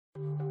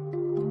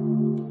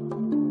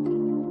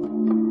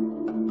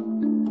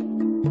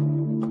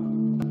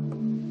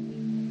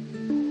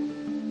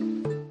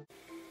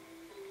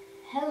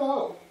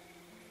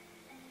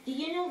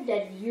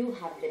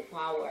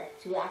power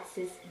to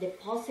access the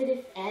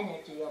positive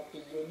energy of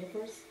the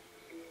universe?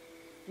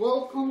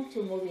 Welcome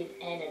to Moving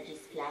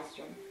Energies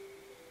Classroom.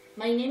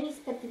 My name is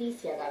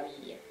Patricia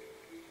Gaviria,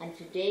 and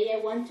today I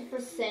want to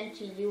present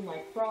to you my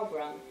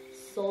program,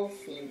 Soul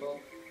Symbol,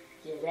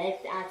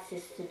 Direct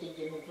Access to the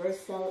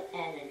Universal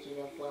Energy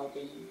of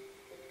Well-Being.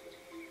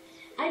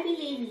 I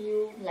believe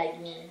you, like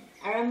me,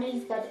 are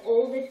amazed by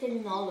all the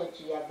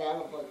technology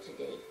available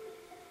today.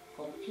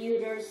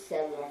 Computers,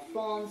 cellular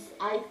phones,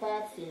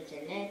 iPads,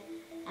 internet,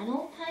 and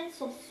all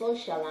kinds of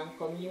social and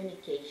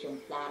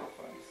communication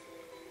platforms.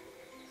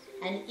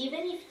 And even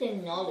if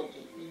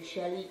technology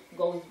usually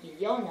goes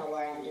beyond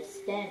our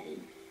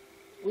understanding,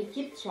 we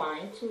keep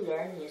trying to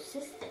learn new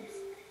systems.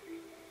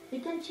 We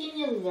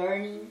continue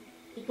learning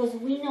because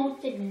we know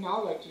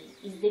technology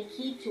is the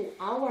key to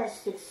our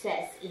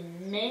success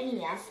in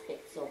many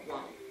aspects of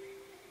life.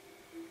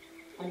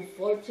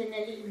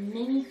 Unfortunately,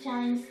 many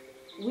times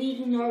we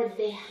ignore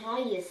the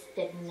highest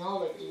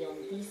technology on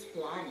this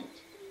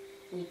planet,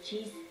 which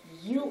is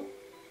you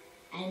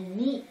and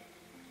me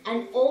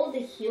and all the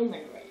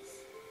human race.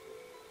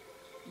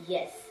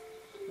 Yes,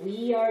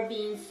 we are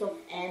beings of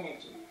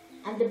energy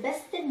and the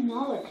best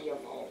technology of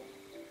all.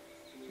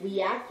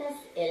 We act as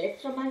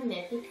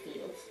electromagnetic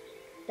fields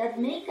that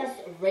make us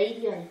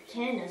radio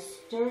antennas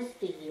towards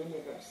the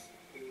universe.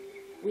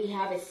 We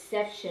have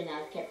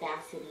exceptional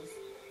capacities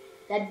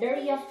that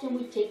very often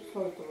we take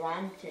for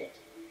granted,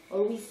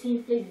 or we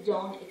simply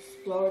don't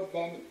explore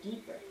them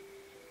deeper.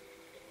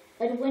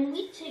 But when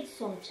we take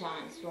some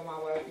time from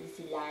our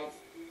busy lives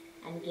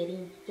and get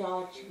in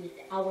touch with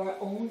our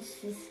own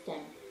system,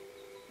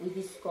 we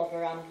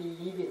discover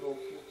unbelievable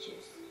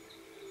features.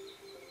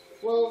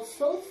 Well,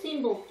 Soul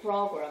Symbol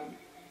program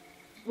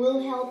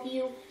will help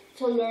you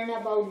to learn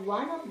about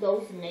one of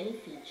those many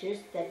features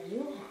that you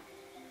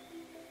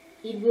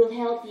have. It will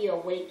help you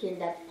awaken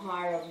that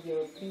part of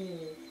your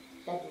being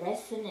that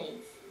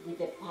resonates with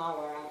the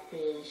power of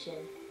creation,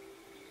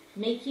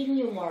 making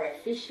you more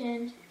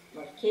efficient,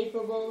 more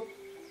capable,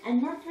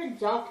 and more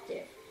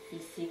productive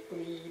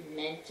physically,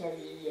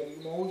 mentally,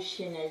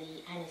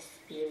 emotionally, and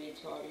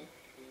spiritually.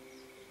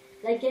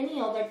 Like any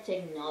other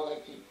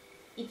technology,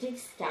 it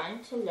takes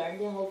time to learn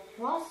the whole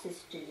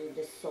process to use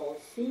the soul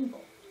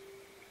symbol.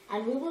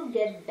 And we will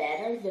get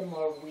better the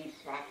more we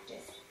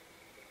practice.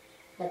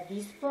 But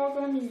this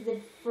program is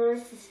the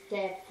first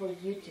step for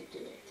you to do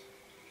it.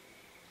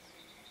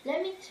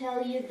 Let me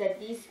tell you that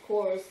this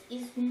course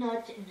is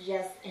not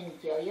just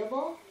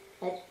enjoyable,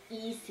 but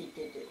easy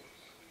to do.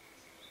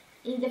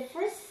 In the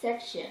first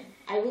section,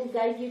 I will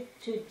guide you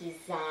to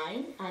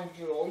design and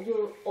draw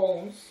your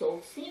own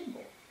soul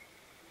symbol.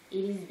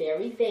 It is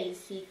very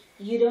basic.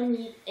 You don't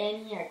need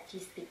any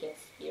artistic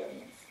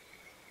experience.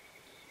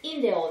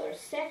 In the other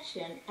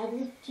section, I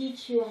will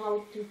teach you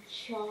how to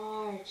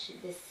charge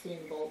the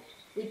symbol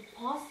with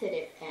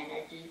positive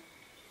energy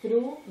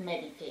through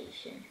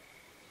meditation.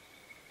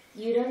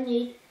 You don't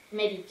need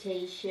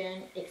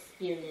meditation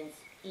experience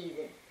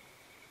either.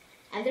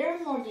 And there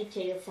are more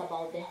details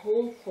about the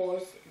whole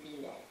course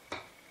below.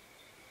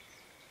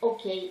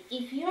 Okay,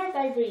 if you are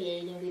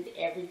vibrating with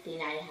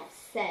everything I have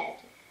said,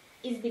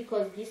 it's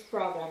because this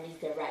program is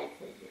the right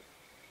for you.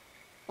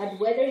 But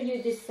whether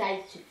you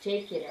decide to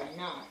take it or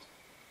not,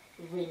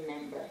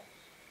 remember,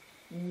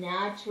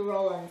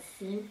 natural and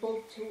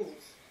simple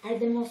tools are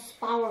the most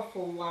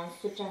powerful ones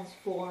to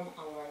transform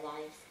our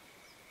lives.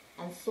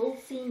 And Soul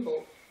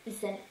Symbol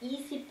is an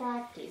easy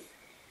practice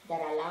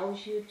that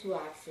allows you to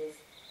access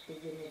the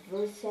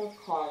universal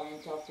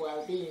current of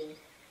well-being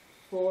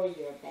for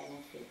your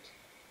benefit.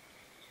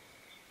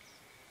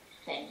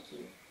 Thank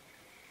you.